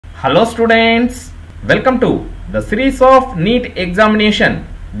Hello students, welcome to the series of NEET examination.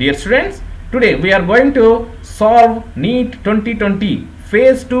 Dear students, today we are going to solve NEET 2020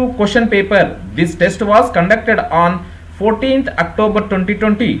 phase 2 question paper. This test was conducted on 14th October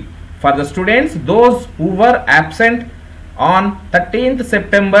 2020 for the students those who were absent on 13th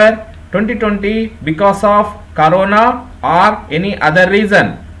September 2020 because of corona or any other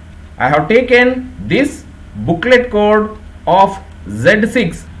reason. I have taken this booklet code of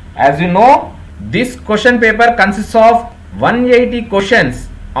Z6. As you know, this question paper consists of 180 questions.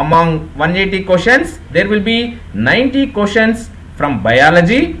 Among 180 questions, there will be 90 questions from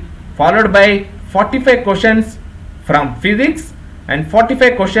biology, followed by 45 questions from physics and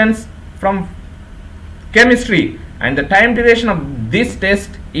 45 questions from chemistry. And the time duration of this test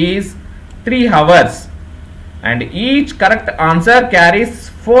is 3 hours. And each correct answer carries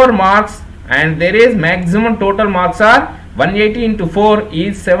 4 marks, and there is maximum total marks are 180 into 4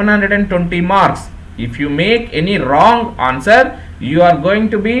 is 720 marks. If you make any wrong answer, you are going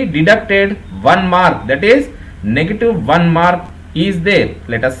to be deducted 1 mark, that is negative 1 mark is there.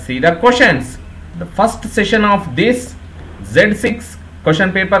 Let us see the questions. The first session of this Z6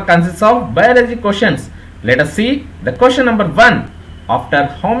 question paper consists of biology questions. Let us see the question number 1. After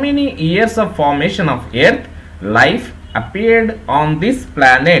how many years of formation of Earth, life appeared on this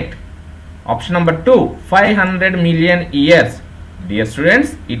planet? Option number 2, 500 million years. Dear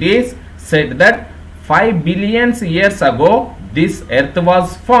students, it is said that 5 billion years ago this earth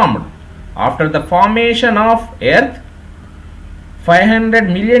was formed. After the formation of earth,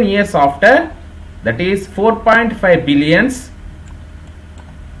 500 million years after, that is 4.5 billion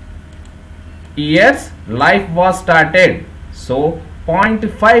years, life was started. So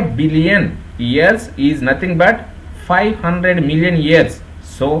 0.5 billion years is nothing but 500 million years.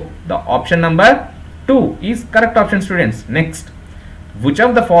 So the option number 2 is correct option, students. Next, which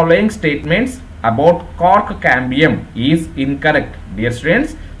of the following statements about cork cambium is incorrect? Dear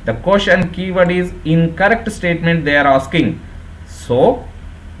students, the question keyword is incorrect statement they are asking. So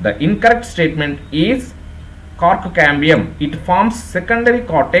the incorrect statement is cork cambium. It forms secondary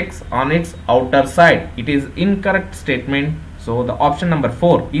cortex on its outer side. It is incorrect statement. So the option number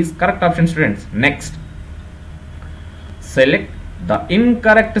 4 is correct option, students. Next, select the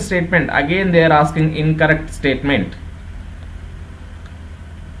incorrect statement. Again they are asking incorrect statement.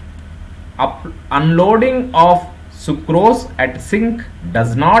 Unloading of sucrose at sink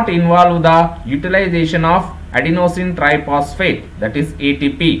does not involve the utilization of adenosine triphosphate, that is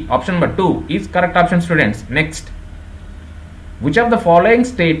ATP. Option number 2 is correct option, students. Next, which of the following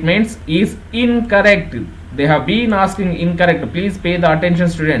statements is incorrect? They have been asking incorrect. Please pay the attention,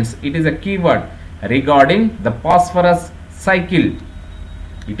 students. It is a keyword regarding the phosphorus cycle.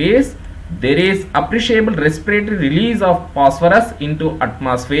 It is, there is appreciable respiratory release of phosphorus into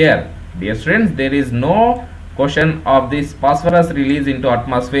atmosphere. Dear students, there is no question of this phosphorus release into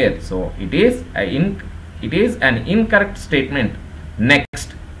atmosphere. So it is an incorrect statement.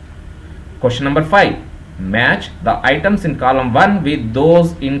 Next, question number 5. Match the items in column 1 with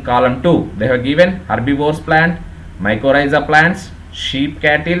those in column 2. They have given herbivorous plant, mycorrhiza plants, sheep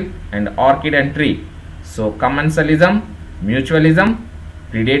cattle, and orchid and tree. So commensalism, mutualism,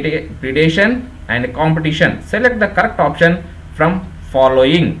 predation and competition. Select the correct option from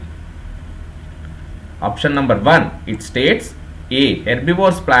following. Option number 1, it states A,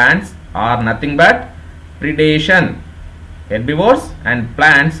 herbivorous plants are nothing but predation. Herbivores and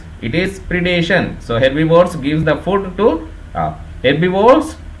plants, it is predation. So herbivores gives the food to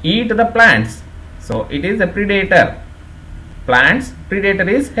herbivores eat the plants. So it is a predator. Plants, predator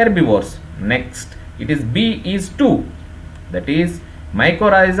is herbivores. Next, it is B is 2. That is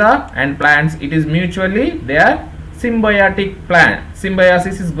mycorrhiza and plants, it is mutually they are symbiotic plant.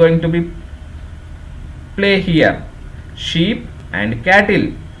 Symbiosis is going to be play here. Sheep and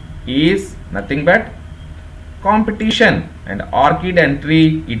cattle is nothing but competition, and orchid and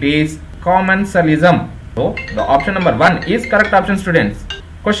tree, it is commensalism. So the option number 1 is correct option, students.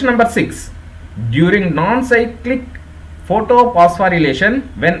 Question number 6. During non-cyclic photophosphorylation,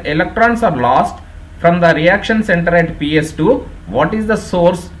 when electrons are lost from the reaction center at PS2, what is the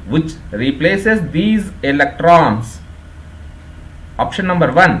source which replaces these electrons? Option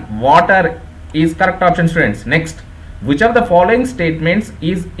number 1, water is correct option, students. Next, which of the following statements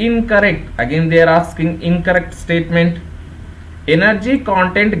is incorrect? Again they are asking incorrect statement. Energy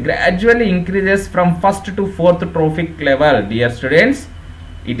content gradually increases from first to fourth trophic level. Dear students,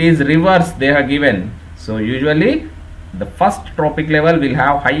 it is reverse they have given. So usually the first trophic level will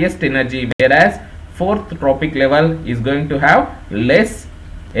have highest energy, whereas fourth trophic level is going to have less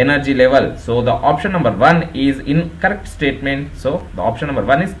energy level. So the option number 1 is incorrect statement. So the option number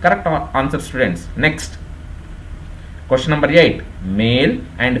 1 is correct answer, students. Next, question number 8. Male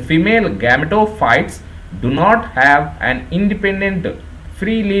and female gametophytes do not have an independent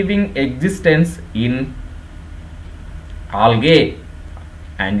free living existence in algae,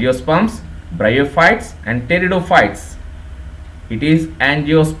 angiosperms, bryophytes and pteridophytes. It is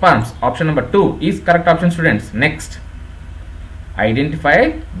angiosperms. Option number 2 is correct option, students. Next,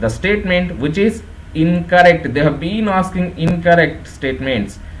 identify the statement which is incorrect. They have been asking incorrect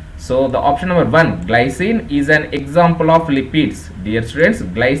statements. So the option number 1, glycine is an example of lipids. Dear students,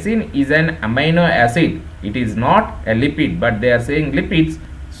 glycine is an amino acid. It is not a lipid, but they are saying lipids.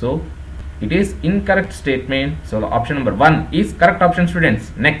 So it is incorrect statement. So the option number 1 is correct option,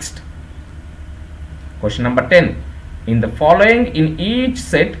 students. Next, question number 10. In the following, in each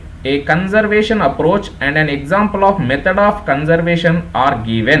set, a conservation approach and an example of method of conservation are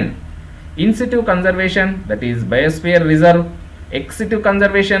given. In situ conservation, that is biosphere reserve. Ex situ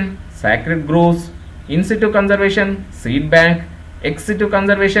conservation, sacred groves. In situ conservation, seed bank. Ex situ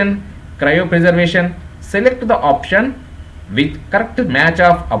conservation, cryopreservation. Select the option with correct match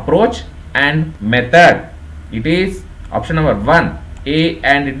of approach and method. It is option number 1, A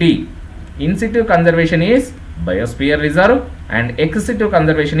and D. In situ conservation is biosphere reserve and ex situ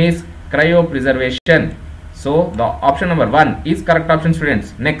conservation is cryopreservation. So the option number 1 is correct option,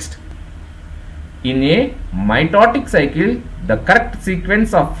 students. Next, in a mitotic cycle, the correct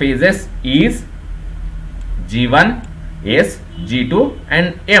sequence of phases is G1, S, G2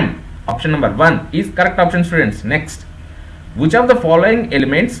 and M. Option number 1 is correct option, students. Next, which of the following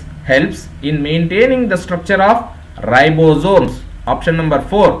elements helps in maintaining the structure of ribosomes? Option number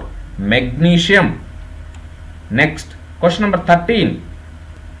 4, magnesium. Next, question number 13.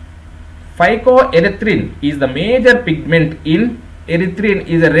 Phycoerythrin is the major pigment in erythrin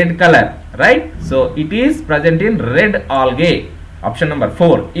is a red color, right? So it is present in red algae. Option number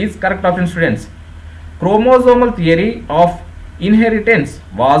 4 is correct option, students. Chromosomal theory of inheritance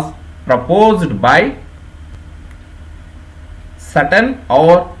was proposed by Sutton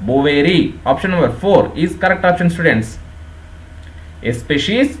or Boveri. Option number 4 is correct option, students. A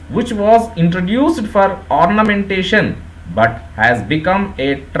species which was introduced for ornamentation but has become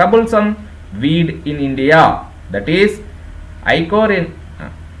a troublesome weed in India, that is Eichhornia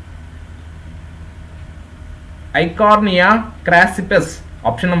crassipus.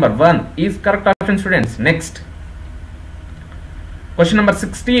 Option number 1 is correct option, students. Next, question number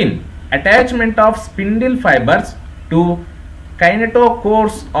 16. Attachment of spindle fibers to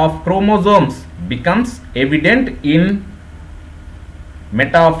kinetochores of chromosomes becomes evident in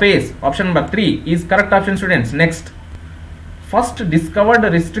metaphase. Option number 3 is correct option, students. Next, first discovered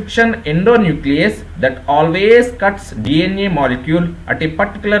restriction endonuclease that always cuts DNA molecule at a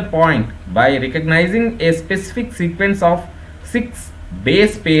particular point by recognizing a specific sequence of 6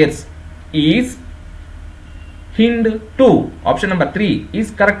 base pairs is Hind2. Option number 3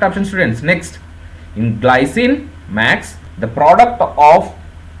 is correct option, students. Next, in glycine max, the product of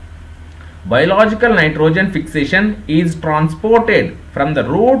biological nitrogen fixation is transported from the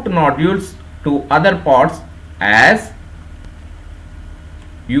root nodules to other parts as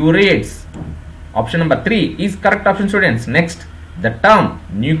ureates. Option number 3 is correct option, students. Next, the term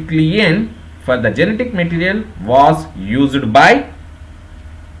nuclein for the genetic material was used by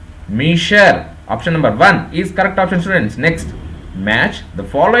Measure. Option number 1 is correct option, students. Next, match the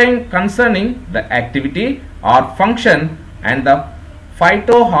following concerning the activity or function and the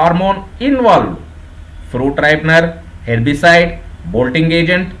phytohormone involved: fruit ripener, herbicide, bolting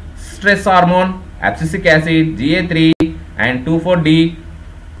agent, stress hormone, abscisic acid, GA3 and 2,4-D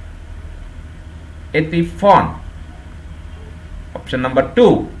ethifone. Option number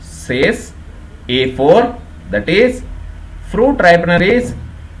 2 says A4, that is fruit ripener is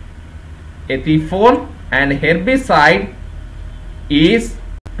ethifone and herbicide is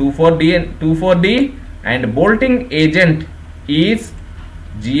 2,4-D and bolting agent is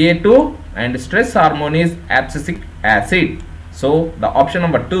GA2 and stress hormone is abscisic acid. So the option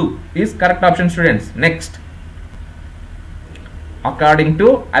number 2 is correct option, students. Next, according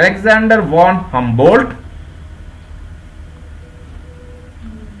to Alexander von Humboldt,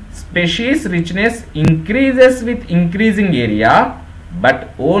 species richness increases with increasing area but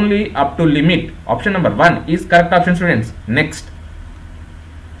only up to limit. Option number 1 is correct option, students. Next,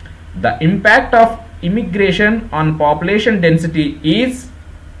 the impact of immigration on population density is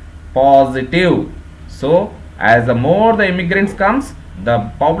positive. So as the more the immigrants comes, the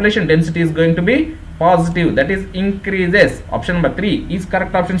population density is going to be positive, that is increases. Option number 3 is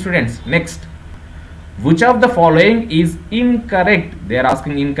correct option, students. Next, Which of the following is incorrect? They are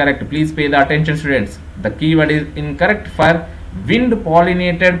asking incorrect. Please pay the attention, students. The keyword is incorrect for wind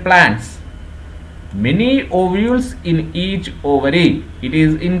pollinated plants. Many ovules in each ovary. It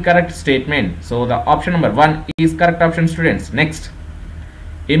is incorrect statement. So the option number 1 is correct option, students. Next.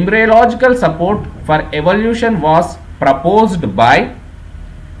 Embryological support for evolution was proposed by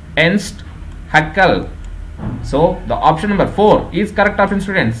Ernst Haeckel. So the option number 4 is correct option,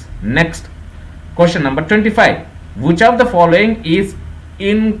 students. Next. Question number 25. Which of the following is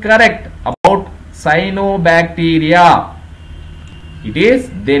incorrect about cyanobacteria? It is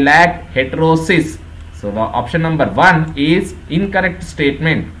they lack heterosis. So the option number 1 is incorrect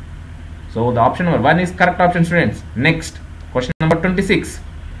statement. So the option number 1 is correct option, students. Next. Question number 26.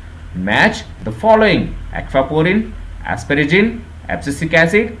 Match the following: aquaporin, asparagine, abscisic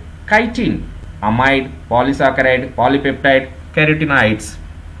acid, chitin, amide, polysaccharide, polypeptide, carotenoids.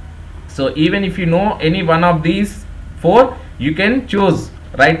 So even if you know any one of these 4, you can choose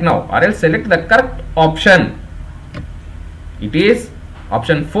right now or else select the correct option. It is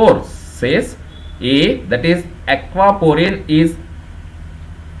option 4 says A, that is aquaporin is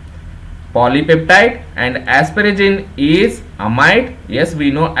polypeptide and asparagine is amide. Yes,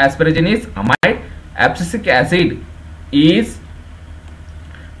 we know asparagine is amide. Abscisic acid is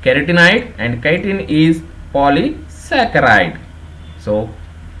carotenoid and chitin is polysaccharide. So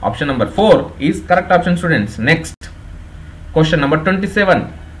option number 4 is correct option, students. Next. Question number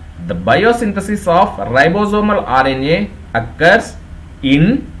 27. The biosynthesis of ribosomal RNA occurs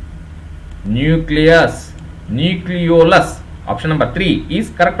in nucleolus. Option number 3 is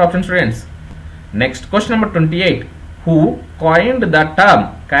correct option, students. Next. Question number 28. Who coined the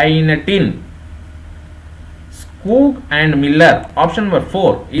term kinetin? Skoog and Miller. Option number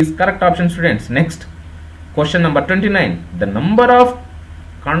 4 is correct option, students. Next. Question number 29. The number of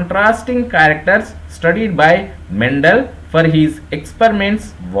contrasting characters studied by Mendel for his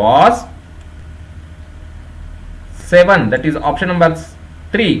experiments was 7. That is option number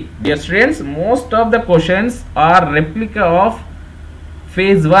 3. Dear students, most of the questions are replica of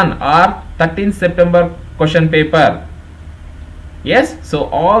phase 1 or 13th September question paper. Yes, so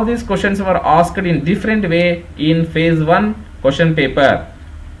all these questions were asked in different way in phase 1 question paper.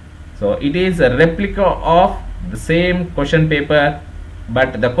 So it is a replica of the same question paper,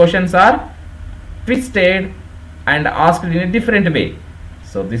 but the questions are twisted and asked in a different way.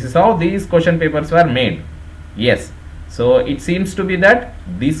 So this is how these question papers were made. Yes, so it seems to be that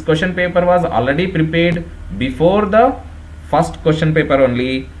this question paper was already prepared before the first question paper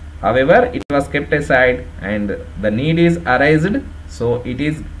only. However, it was kept aside and the need is arised, so it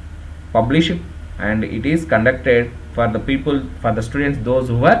is published and it is conducted for the people, for the students, those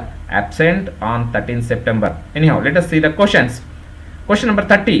who were absent on 13th September. Anyhow, let us see the questions. Question number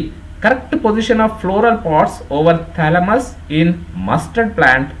 30. Correct position of floral pods over thalamus in mustard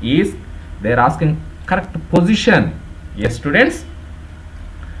plant is, they are asking correct position. Yes, students.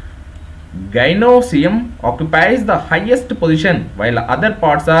 Gynoecium occupies the highest position while other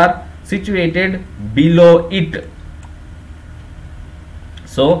parts are situated below it.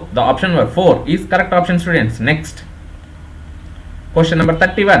 So the option number 4 is correct option, students. Next. Question number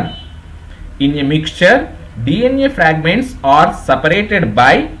 31. In a mixture, DNA fragments are separated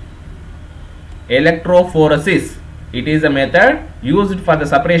by electrophoresis. It is a method used for the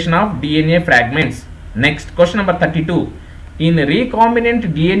separation of DNA fragments. Next. Question number 32. In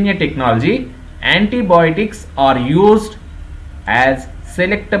recombinant DNA technology, antibiotics are used as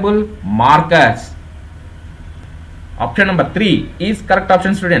selectable markers. Option number 3 is correct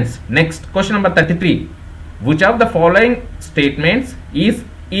option, students. Next. Question number 33. Which of the following statements is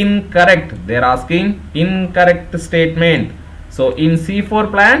incorrect? They are asking incorrect statement. So in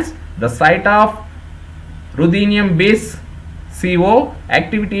C4 plants, the site of ruthenium base CO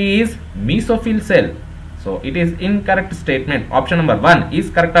activity is mesophyll cell. So it is incorrect statement. Option number 1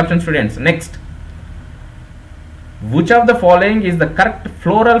 is correct option, students. Next. Which of the following is the correct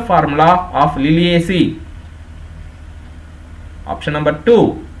floral formula of Liliaceae? Option number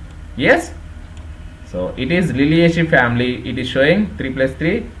 2. Yes. So it is Liliaceae family. It is showing 3 plus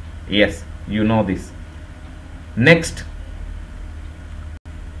 3. Yes, you know this. Next.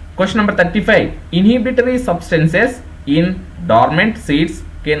 Question number 35. Inhibitory substances in dormant seeds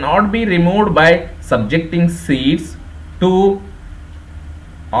cannot be removed by subjecting seeds to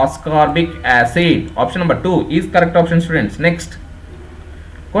ascorbic acid. Option number 2 is correct option, students. Next.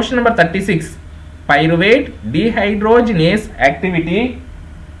 Question number 36. Pyruvate dehydrogenase activity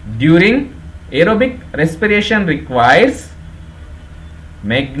during aerobic respiration requires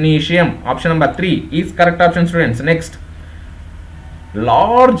magnesium. Option number 3 is correct option, students. Next.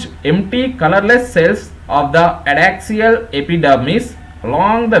 large empty colorless cells of the adaxial epidermis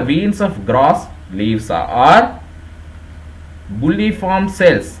along the veins of grass leaves are bulliform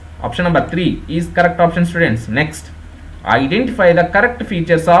cells. Option number 3 is correct option, students. Next, identify the correct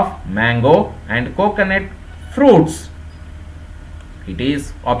features of mango and coconut fruits. It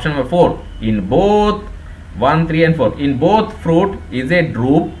is option number 4. In both 1, 3 and 4. In both fruit is a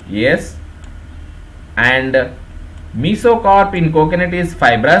drupe, yes, and mesocarp in coconut is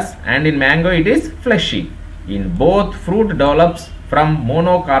fibrous and in mango it is fleshy. In both fruit develops from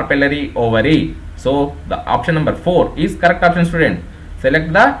monocarpellary ovary. So the option number 4 is correct option, student.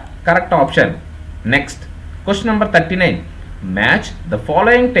 Select the correct option. Next, question number 39. Match the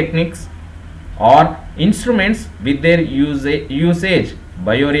following techniques or instruments with their usage.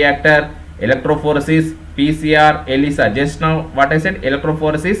 Bioreactor, electrophoresis, PCR, ELISA. Just now what I said,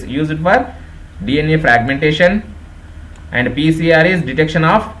 electrophoresis used for DNA fragmentation, and PCR is detection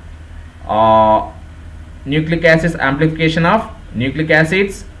of nucleic acids, amplification of nucleic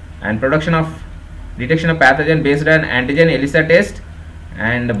acids, and production of detection of pathogen based on antigen ELISA test,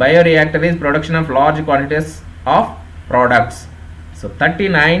 and bioreactor is production of large quantities of products. So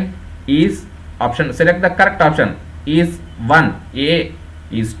 39 is option. Select the correct option. Is 1. A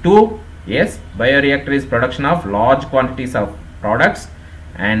is 2. Yes, bioreactor is production of large quantities of products,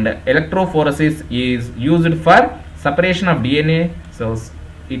 and electrophoresis is used for separation of DNA. So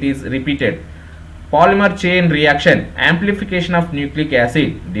it is repeated. Polymer chain reaction, amplification of nucleic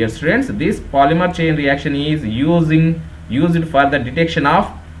acid. Dear students, this polymer chain reaction is used for the detection of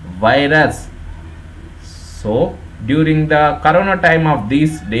virus. So during the corona time of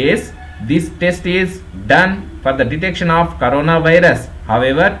these days, this test is done for the detection of coronavirus.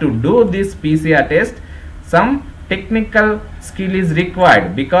 However, to do this PCR test, some technical skill is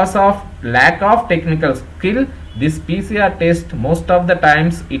required. Because of lack of technical skill, this PCR test most of the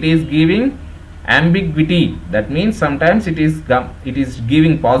times it is giving ambiguity. That means sometimes it is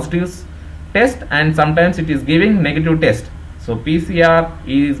giving positive test and sometimes it is giving negative test. So PCR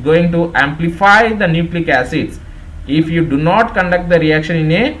is going to amplify the nucleic acids. If you do not conduct the reaction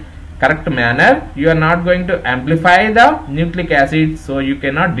in a correct manner, you are not going to amplify the nucleic acid, so you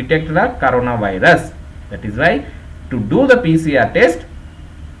cannot detect the coronavirus. That is why to do the PCR test,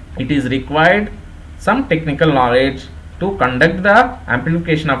 it is required some technical knowledge to conduct the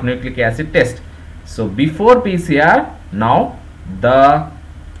amplification of nucleic acid test. So before PCR, now the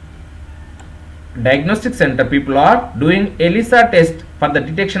diagnostic center people are doing ELISA test for the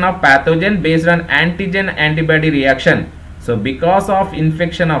detection of pathogen based on antigen antibody reaction. So because of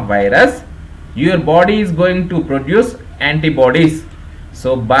infection of virus, your body is going to produce antibodies.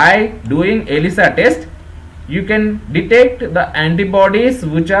 So by doing ELISA test, you can detect the antibodies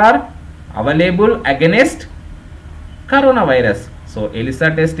which are available against coronavirus. So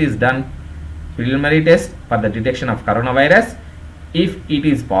ELISA test is done, preliminary test for the detection of coronavirus. If it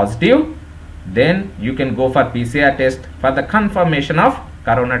is positive, then you can go for PCR test for the confirmation of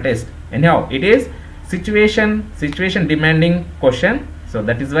corona test. Anyhow, it is situation demanding question, so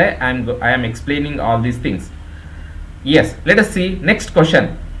that is why I am explaining all these things. Yes, let us see next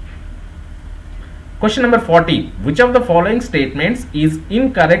question. Question number 40. Which of the following statements is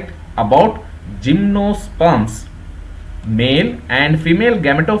incorrect about gymnosperms? Male and female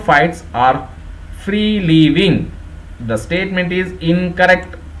gametophytes are free living. The statement is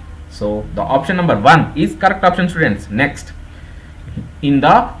incorrect. So the option number 1 is correct option, students. Next, in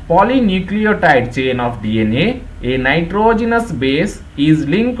the polynucleotide chain of DNA, a nitrogenous base is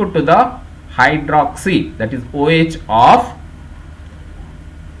linked to the hydroxy, that is OH, of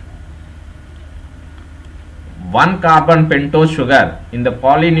 1-carbon pentose sugar in the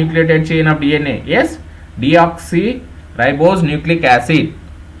polynucleotide chain of DNA. Yes, deoxyribose nucleic acid.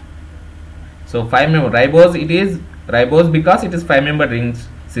 So 5-member ribose, it is ribose because it is 5-member ring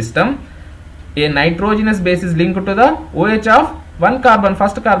system. A nitrogenous base is linked to the OH of 1 carbon,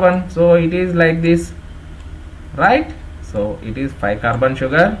 first carbon. So it is like this, right? So it is 5-carbon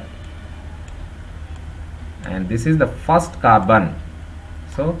sugar and this is the first carbon.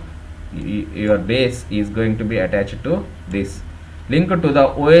 So your base is going to be attached to this, linked to the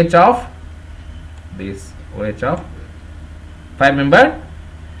OH of this, OH of 5-member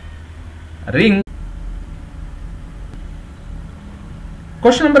ring.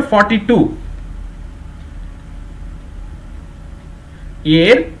 Question number 42.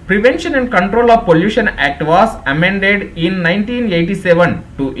 Air Prevention and Control of Pollution Act was amended in 1987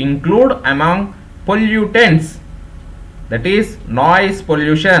 to include among pollutants, that is noise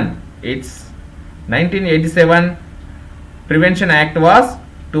pollution. Its 1987 Prevention Act was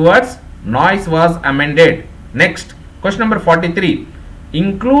towards noise was amended. Next, question number 43.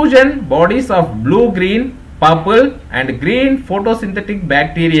 inclusion bodies of blue, green, purple and green photosynthetic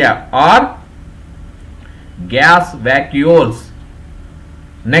bacteria are gas vacuoles.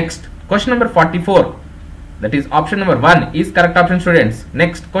 Next, question number 44. That is option number 1 is correct option, students.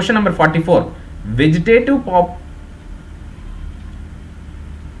 Next, question number 44.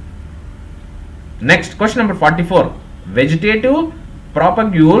 Next, question number 44. Vegetative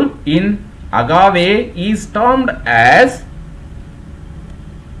propagule in agave is termed as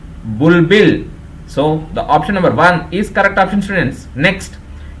bulbil. So, the option number 1 is correct option, students. Next,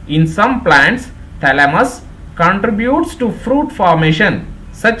 in some plants, thalamus contributes to fruit formation.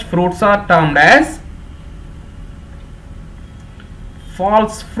 Such fruits are termed as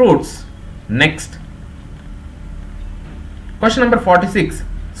false fruits. Next, question number 46.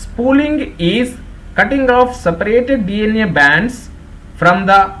 Spooling is cutting off separated DNA bands from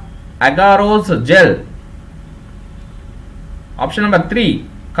the agarose gel. Option number 3.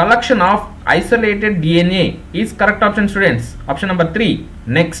 Collection of isolated DNA is correct option, students. Option number 3.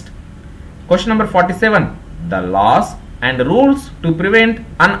 Next, question number 47. The laws and rules to prevent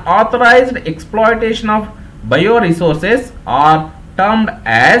unauthorized exploitation of bioresources are termed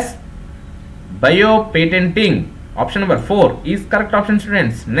as biopatenting. Option number 4 is correct option,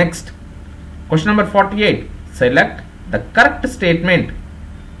 students. Next, question number 48. Select the correct statement.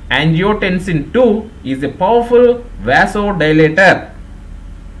 Angiotensin 2 is a powerful vasodilator.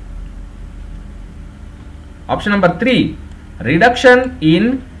 Option number 3. Reduction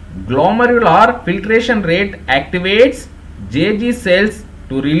in glomerular filtration rate activates JG cells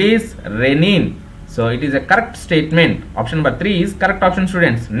to release renin. So it is a correct statement. Option number 3 is correct option,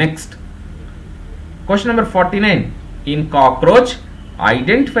 students. Next, question number 49. In cockroach,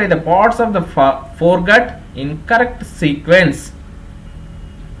 identify the parts of the foregut in correct sequence.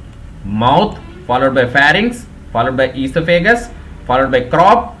 Mouth, followed by pharynx, followed by esophagus, followed by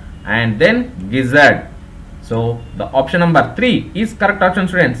crop, and then gizzard. So the option number 3 is correct option,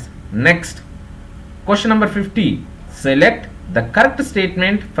 students. Next, question number 50. Select the correct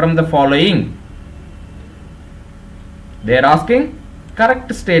statement from the following. They are asking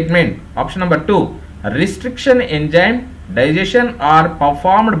correct statement. Option number 2. Restriction enzyme digestion are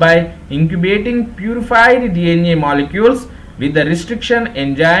performed by incubating purified DNA molecules with the restriction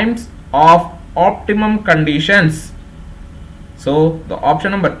enzymes of optimum conditions. So the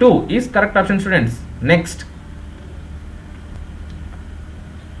option number 2 is correct option, students. Next,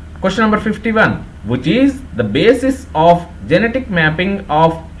 question number 51. Which is the basis of genetic mapping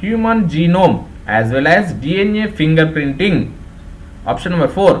of human genome as well as DNA fingerprinting? Option number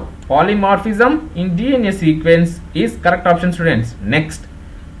 4. Polymorphism in DNA sequence is correct option, students. Next,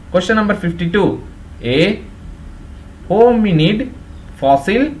 question number 52. A hominid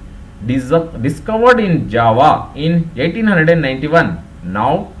fossil discovered in Java in 1891,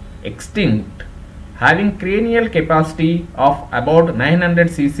 now extinct, having cranial capacity of about 900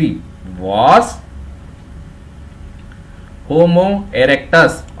 cc, was Homo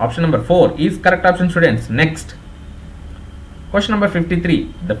erectus. Option number 4 is correct option, students. Next, question number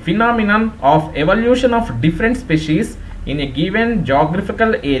 53. The phenomenon of evolution of different species in a given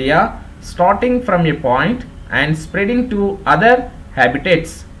geographical area starting from a point and spreading to other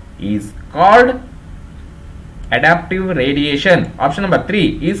habitats is called adaptive radiation. Option number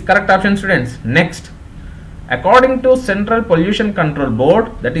 3 is correct option, students. Next, according to Central Pollution Control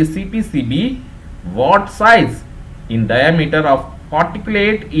Board, that is CPCB, what size in diameter of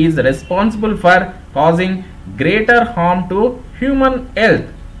particulate is responsible for causing greater harm to human health?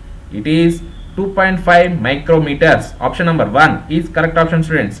 It is 2.5 micrometers. Option number 1 is correct option,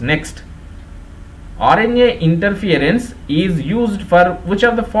 students. Next, RNA interference is used for which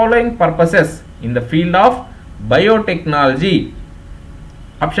of the following purposes in the field of biotechnology?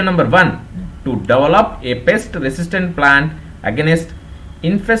 Option number 1, to develop a pest resistant plant against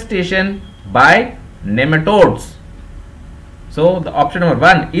infestation by nematodes. So the option number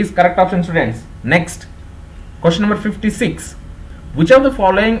 1 is correct option, students. Next, question number 56. Which of the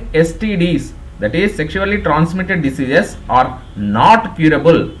following STDs, that is sexually transmitted diseases, are not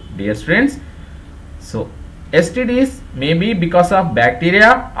curable? Dear students, so STDs may be because of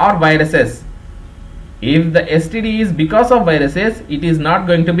bacteria or viruses. If the STD is because of viruses, it is not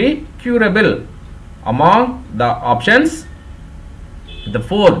going to be curable. Among the options, the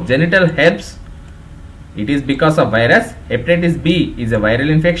 4 genital herpes, it is because of virus. Hepatitis B is a viral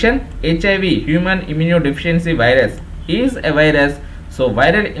infection. HIV, human immunodeficiency virus, is a virus. So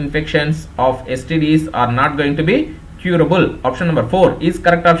viral infections of STDs are not going to be curable. Option number 4 is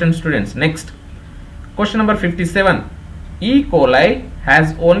correct option, students. Next, question number 57. E. coli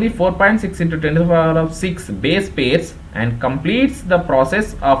has only 4.6 into 10 to the power of 6 base pairs and completes the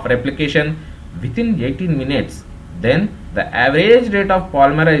process of replication within 18 minutes, then the average rate of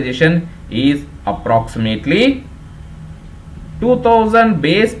polymerization is approximately 2000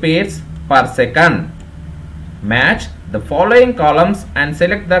 base pairs per second. Match the following columns and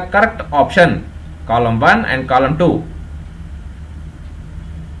select the correct option, column 1 and column 2.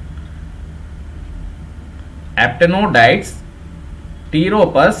 Aptenodides,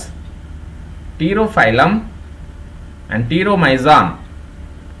 Pteropus, Pterophyllum and Pteromyzon,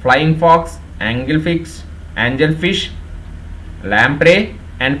 flying fox, angelfish, lamprey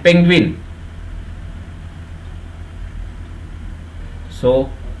and penguin. So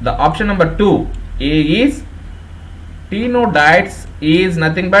the option number 2, A, is Ptenodides is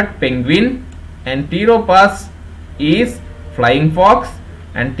nothing but penguin, and Pteropus is flying fox,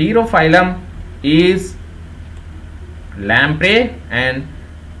 and Pterophyllum is lamprey, and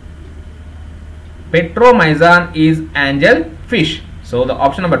Pteromyzon is angelfish. So the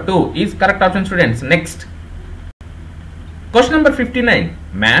option number 2 is correct option, students. Next, question number 59.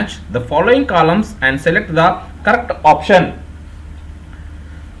 Match the following columns and select the correct option.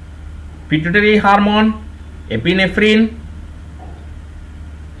 Pituitary hormone, epinephrine,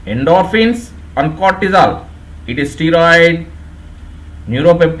 endorphins and cortisol. It is steroid,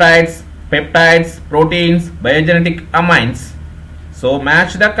 neuropeptides, peptides, proteins, biogenetic amines. So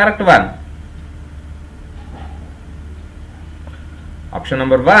match the correct one. Option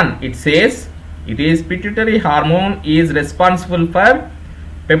number 1, it says it is pituitary hormone is responsible for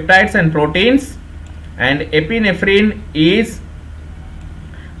peptides and proteins, and epinephrine is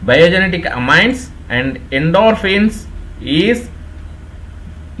biogenetic amines, and endorphins is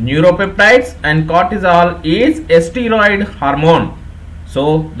neuropeptides, and cortisol is a steroid hormone.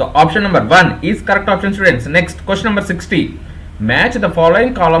 So the option number 1 is correct option, students. Next, question number 60. Match the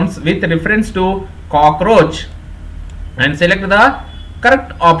following columns with reference to cockroach and select the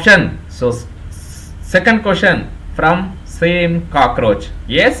correct option. So second question from same cockroach.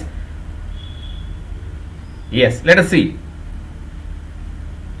 Yes, let us see.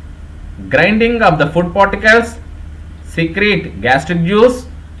 Grinding of the food particles, secrete gastric juice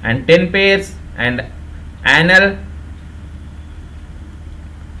and 10 pairs, and anal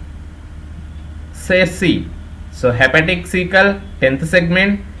cerci. So hepatic cecal, 10th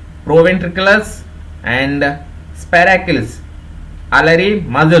segment, proventriculus and sparaceus, alary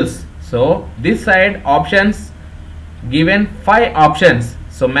muscles. So this side options given 5 options.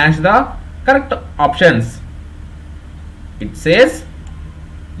 So match the correct options. It says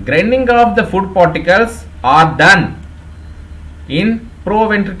grinding of the food particles are done in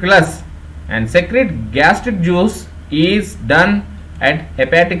proventriculus, and secrete gastric juice is done at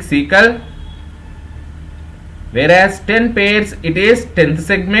hepatic cecal, whereas 10 pairs it is 10th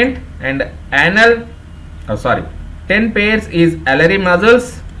segment, and 10 pairs is alary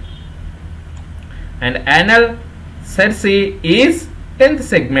muscles, and anal cerci is 10th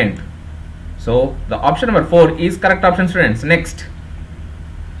segment. So the option number 4 is correct option, students. Next,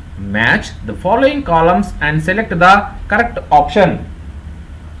 match the following columns and select the correct option.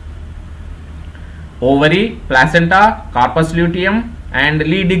 Ovary, placenta, corpus luteum and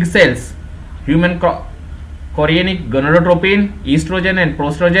Leydig cells, human chorionic gonadotropin, estrogen and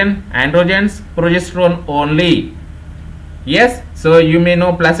proestrogen, androgens, progesterone only. Yes, so you may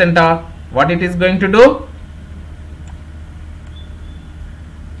know placenta, what it is going to do?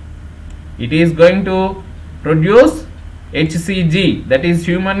 It is going to produce HCG, that is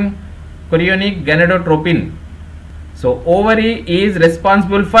human chorionic gonadotropin. So ovary is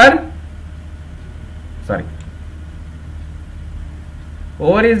responsible for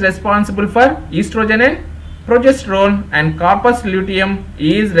estrogen and progesterone, and corpus luteum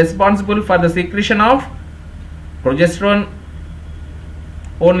is responsible for the secretion of progesterone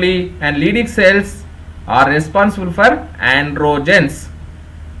only, and Leydig cells are responsible for androgens.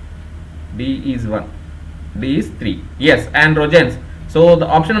 D is 3. Yes, androgens. So the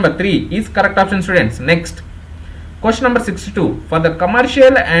option number 3 is correct option, students. Next, question number 62. For the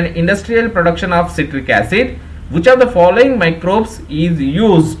commercial and industrial production of citric acid, which of the following microbes is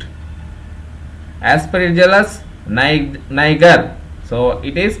used? Aspergillus niger. So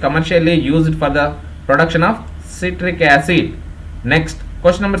it is commercially used for the production of citric acid. Next,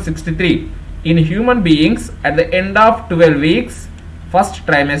 question number 63. In human beings, at the end of 12 weeks, first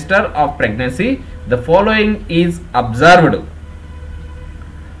trimester of pregnancy, the following is observed.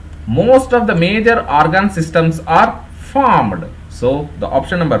 Most of the major organ systems are formed. So the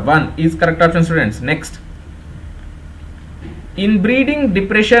option number 1 is correct option, students. Next, inbreeding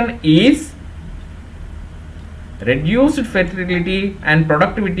depression is reduced fertility and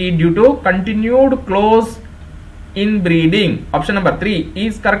productivity due to continued close inbreeding. Option number 3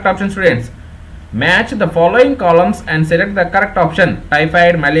 is correct option, students. Match the following columns and select the correct option.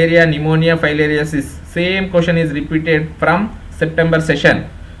 Typhoid, malaria, pneumonia, filariasis. Same question is repeated from September session.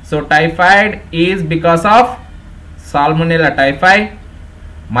 So typhoid is because of Salmonella typhi.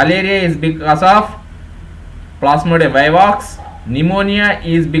 Malaria is because of Plasmodium vivax. Pneumonia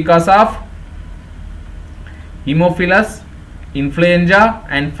is because of Haemophilus influenza,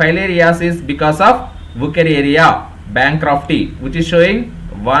 and filariasis is because of Wuchereria bancrofti, which is showing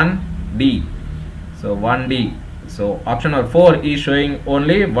 1D. So 1D. So option number 4 is showing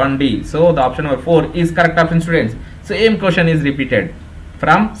only 1D. So the option number 4 is correct option, students. Same question is repeated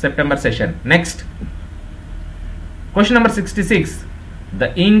from September session. Next, question number 66.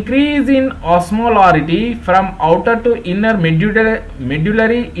 The increase in osmolarity from outer to inner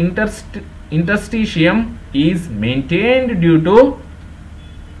medullary interstitium is maintained due to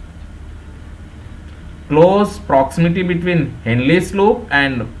close proximity between Henle's loop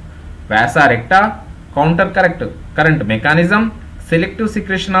and vasa recta, counter-current mechanism, selective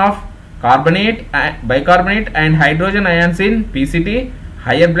secretion of bicarbonate and hydrogen ions in PCT,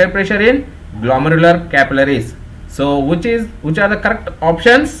 higher blood pressure in glomerular capillaries. So which are the correct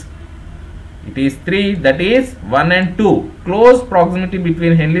options? It is 3, that is 1 and 2. Close proximity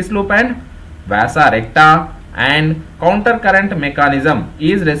between Henle's loop and vasa recta and counter-current mechanism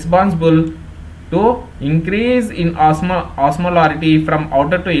is responsible to increase in osmolarity from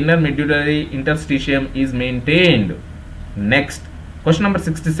outer to inner medullary interstitium is maintained. Next, question number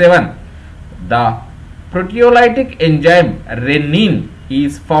 67. The proteolytic enzyme renin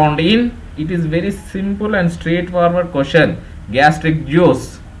is found in, it is very simple and straightforward question, gastric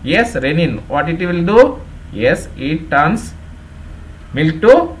juice. Yes, renin, what it will do? Yes, it turns milk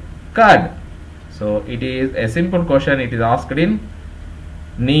to curd. So it is a simple question, it is asked in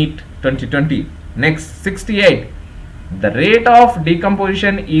NEET 2020. Next, 68. The rate of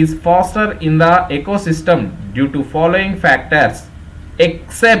decomposition is faster in the ecosystem due to following factors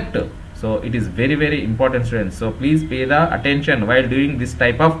except. So it is very important, students. So please pay the attention while doing this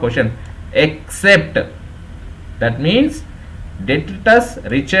type of question. Except, that means detritus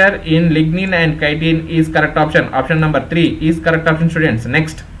richer in lignin and chitin is correct option. Option number 3 is correct option, students.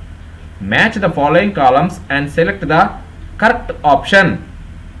 Next, match the following columns and select the correct option.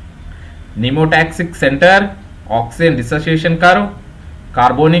 Pneumotaxic center, oxygen dissociation curve,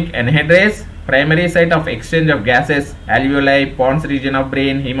 carbonic anhydrase, primary site of exchange of gases, alveoli, pons region of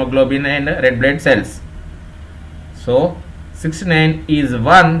brain, hemoglobin and red blood cells. So 69 is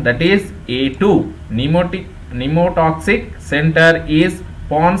 1, that is A2. Pneumotoxic center is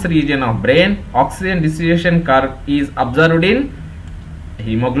pons region of brain. Oxygen dissociation curve is observed in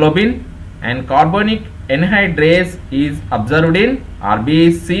hemoglobin, and carbonic anhydrase is observed in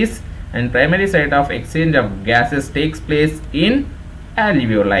RBCs, and primary site of exchange of gases takes place in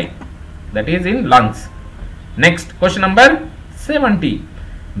alveoli, that is in lungs. Next, question number 70.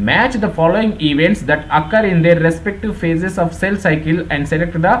 Match the following events that occur in their respective phases of cell cycle and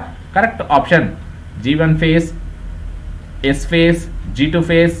select the correct option. G1 phase, S phase, G2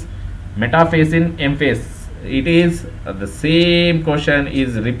 phase, metaphase in M phase. It is the same question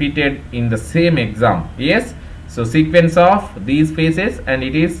is repeated in the same exam. Yes, so sequence of these phases, and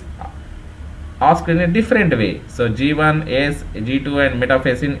it is asked in a different way. So G1, S, G2 and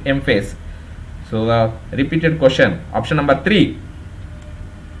metaphase in M phase. So the repeated question, option number 3,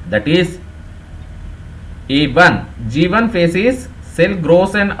 that is A1. G1 phase is cell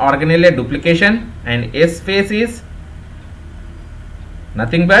growth and organelle duplication, and S phase is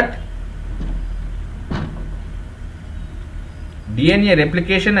nothing but DNA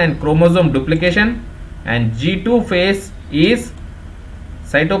replication and chromosome duplication, and G2 phase is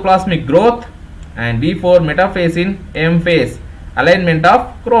cytoplasmic growth, and D4 metaphase in M phase, alignment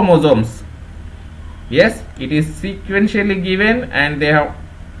of chromosomes. Yes, it is sequentially given and they have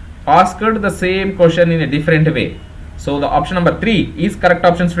asked the same question in a different way. So the option number 3 is correct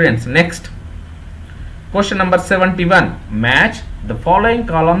option, students. Next, question number 71. Match the following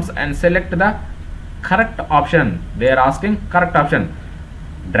columns and select the correct option. They are asking correct option.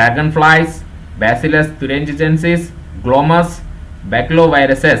 Dragonflies, Bacillus thuringiensis, Glomus,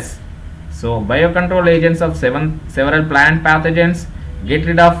 baculoviruses. So biocontrol agents of several plant pathogens, get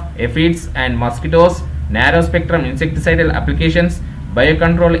rid of aphids and mosquitoes, narrow spectrum insecticidal applications,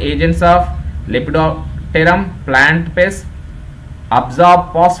 biocontrol agents of Lepidopteran plant pests,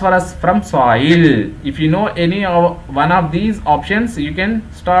 absorb phosphorus from soil. If you know any of one of these options, you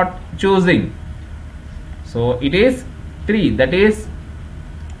can start choosing. So it is 3, that is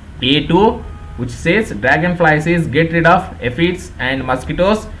A2, which says dragonflies is get rid of aphids and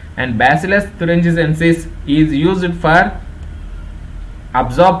mosquitoes, and Bacillus thuringiensis is used for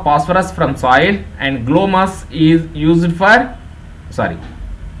absorb phosphorus from soil, and glomus is used for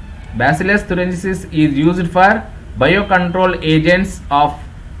Bacillus thuringiensis is used for biocontrol agents of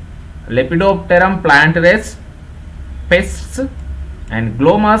Lepidopteran plant pests, and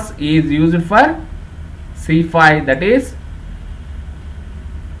glomus is used for C5, that is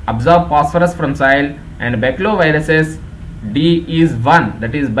absorb phosphorus from soil, and baculoviruses D is 1,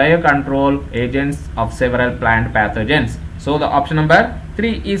 that is biocontrol agents of several plant pathogens. So the option number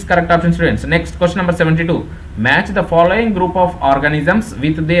 3 is correct option, students. Next, question number 72. Match the following group of organisms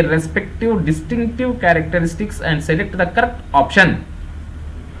with their respective distinctive characteristics and select the correct option.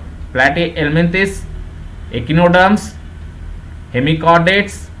 Platyhelminthes, echinoderms,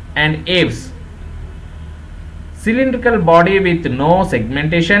 hemichordates, and aves. Cylindrical body with no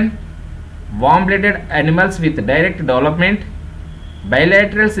segmentation, warm-blooded animals with direct development,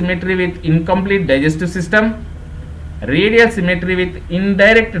 bilateral symmetry with incomplete digestive system, radial symmetry with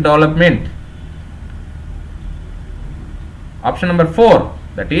indirect development. Option number 4,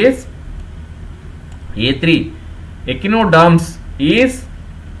 that is A3. Echinoderms is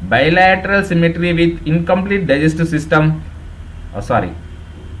bilateral symmetry with incomplete digestive system.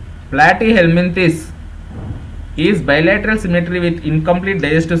 Platyhelminthes is bilateral symmetry with incomplete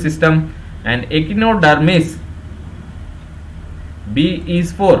digestive system, and echinodermis B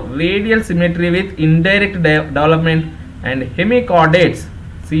is 4, radial symmetry with indirect development, and hemichordates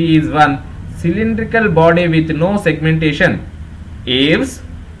C is 1, cylindrical body with no segmentation. Aves,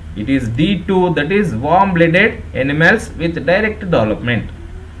 it is D2, that is warm-blooded animals with direct development.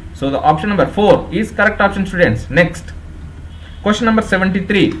 So the option number 4 is correct option, students. Next, question number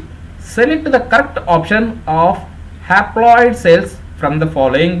 73. Select the correct option of haploid cells from the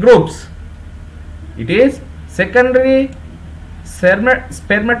following groups. It is secondary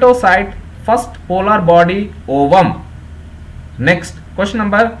spermatocyte, first polar body, ovum. Next, option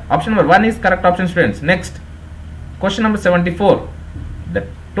number 1 is correct option, students. Next, question number 74. The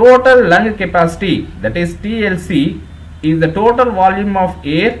total lung capacity, that is TLC, is the total volume of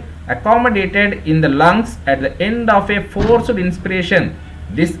air accommodated in the lungs at the end of a forced inspiration.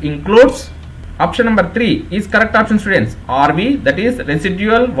 This includes option number 3 is correct option, students. RV, that is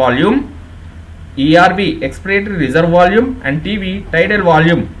residual volume, ERV, expiratory reserve volume, and TV, tidal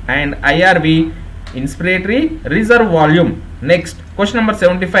volume, and IRV, inspiratory reserve volume. Next, question number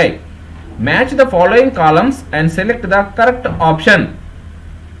 75. Match the following columns and select the correct option.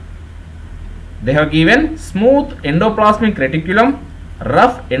 They have given smooth endoplasmic reticulum,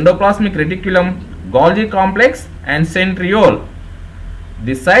 rough endoplasmic reticulum, Golgi complex, and centriole.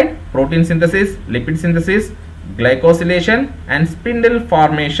 This side, protein synthesis, lipid synthesis, glycosylation, and spindle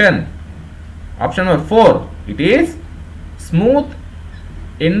formation. Option number 4, it is smooth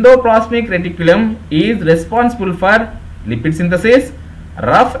endoplasmic reticulum is responsible for lipid synthesis,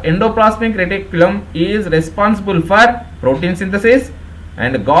 rough endoplasmic reticulum is responsible for protein synthesis,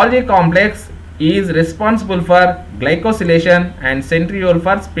 and Golgi complex is responsible for glycosylation, and centriole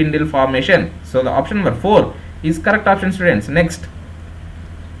for spindle formation. So the option number 4 is correct option, students. Next,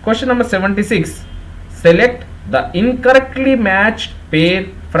 question number 76. Select the incorrectly matched pair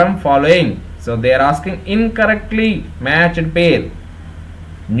from following. So they are asking incorrectly matched pair.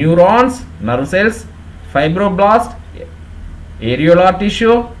 Neurons, nerve cells, fibroblast, areolar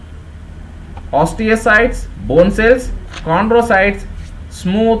tissue, osteocytes, bone cells, chondrocytes,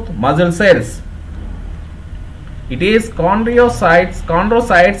 smooth muscle cells. It is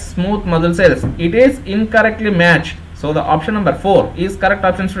chondrocytes, smooth muscle cells. It is incorrectly matched. So the option number 4 is correct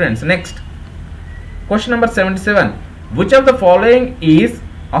option, students. Next, question number 77. Which of the following is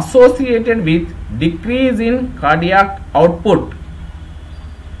associated with decrease in cardiac output?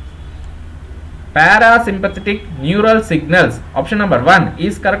 Parasympathetic neural signals. Option number 1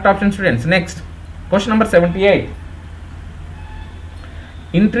 is correct option, students. Next, question number 78.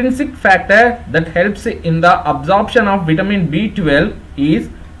 Intrinsic factor that helps in the absorption of vitamin B12 is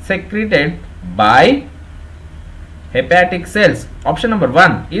secreted by hepatic cells. Option number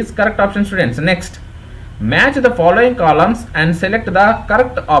 1 is correct option, students. Next, match the following columns and select the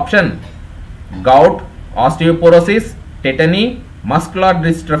correct option. Gout, osteoporosis, tetany, muscular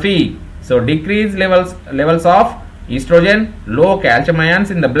dystrophy. So decreased levels of estrogen, low calcium ions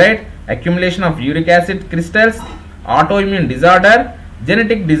in the blood, accumulation of uric acid crystals, autoimmune disorder,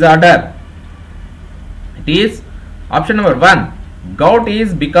 genetic disorder. It is option number 1. Gout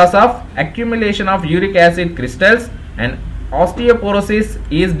is because of accumulation of uric acid crystals, and osteoporosis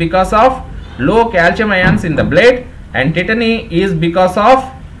is because of low calcium ions in the blood, and tetany is because of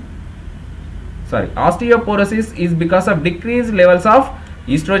osteoporosis is because of decreased levels of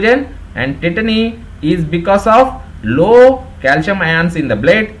estrogen, and tetany is because of low calcium ions in the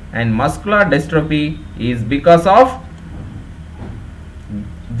blood, and muscular dystrophy is because of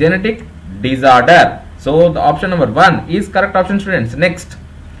genetic disorder. So the option number 1 is correct option, students. Next,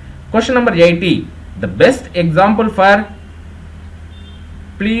 question number 80. The best example for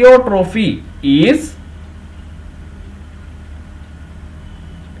pleiotrophy is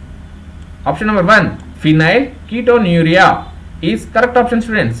option number 1, phenylketonuria is correct option,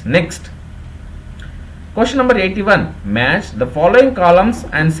 students. Next, question number 81. Match the following columns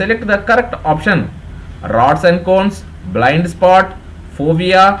and select the correct option. Rods and cones, blind spot,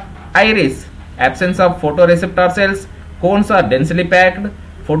 fovea, iris. Absence of photoreceptor cells, cones are densely packed,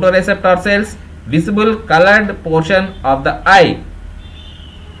 photoreceptor cells, visible colored portion of the eye.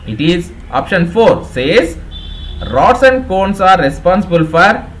 It is option 4, says rods and cones are responsible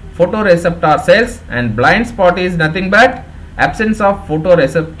for photoreceptor cells, and blind spot is nothing but absence of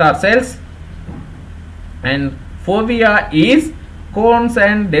photoreceptor cells, and fovea is cones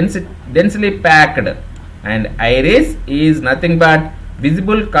and densely packed, and iris is nothing but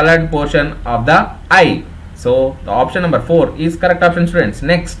visible colored portion of the eye. So the option number 4 is correct option, students.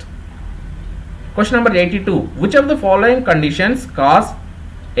 Next, question number 82. Which of the following conditions cause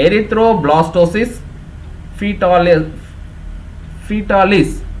erythroblastosis fetalis?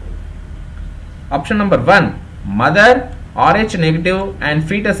 Option number 1, mother Rh negative and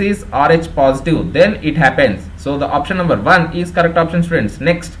fetus is Rh positive, then it happens. So the option number 1 is correct option, students.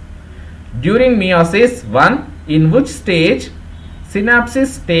 Next, during meiosis 1, in which stage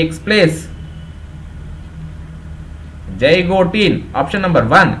synapsis takes place? Zygote. Option number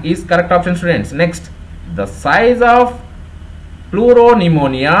 1 is correct option, students. Next, the size of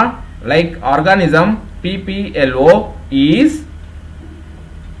pleuropneumonia like organism PPLO is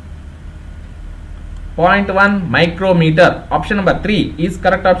 0.1 micrometer. Option number 3 is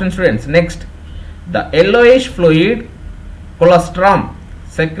correct option, students. Next, the yellowish fluid colostrum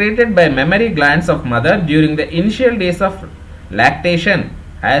secreted by mammary glands of mother during the initial days of lactation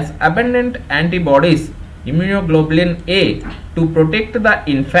has abundant antibodies, immunoglobulin A, to protect the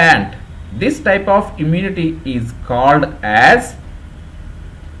infant. This type of immunity is called as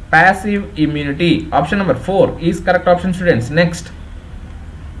passive immunity. Option number 4 is correct option, students. Next,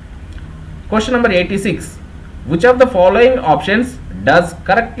 question number 86. Which of the following options does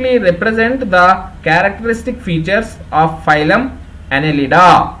correctly represent the characteristic features of phylum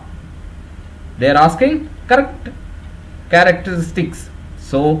Annelida? They are asking correct characteristics.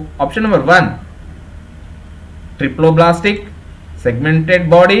 So option number 1, triploblastic, segmented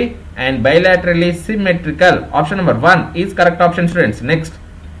body, and bilaterally symmetrical. Option number 1 is correct option, students. Next,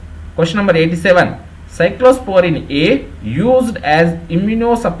 question number 87. Cyclosporin A, used as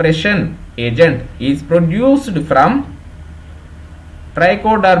immunosuppression agent, is produced from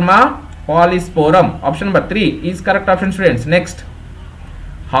Trichoderma polysporum. Option number 3 is correct option, students. Next,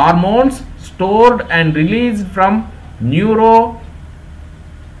 hormones stored and released from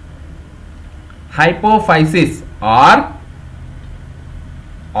neurohypophysis are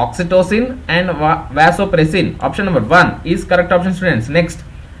oxytocin and vasopressin. Option number 1 is correct option, students. Next,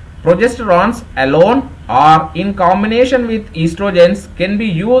 progesterones alone or in combination with estrogens can be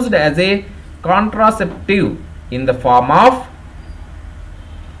used as a contraceptive in the form of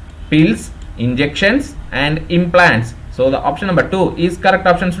pills, injections, and implants. So the option number 2 is correct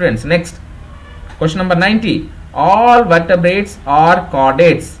option, students. Next, question number 90. All vertebrates are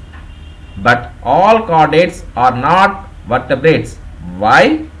chordates, but all chordates are not vertebrates.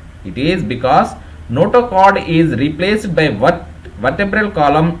 Why? It is because notochord is replaced by vertebral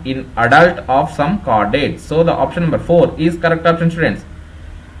column in adult of some chordates. So the option number 4 is correct option, students.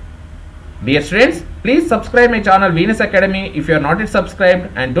 Dear students, please subscribe my channel Venus Academy if you are not yet subscribed,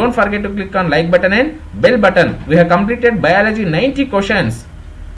 and don't forget to click on like button and bell button. We have completed biology 90 questions.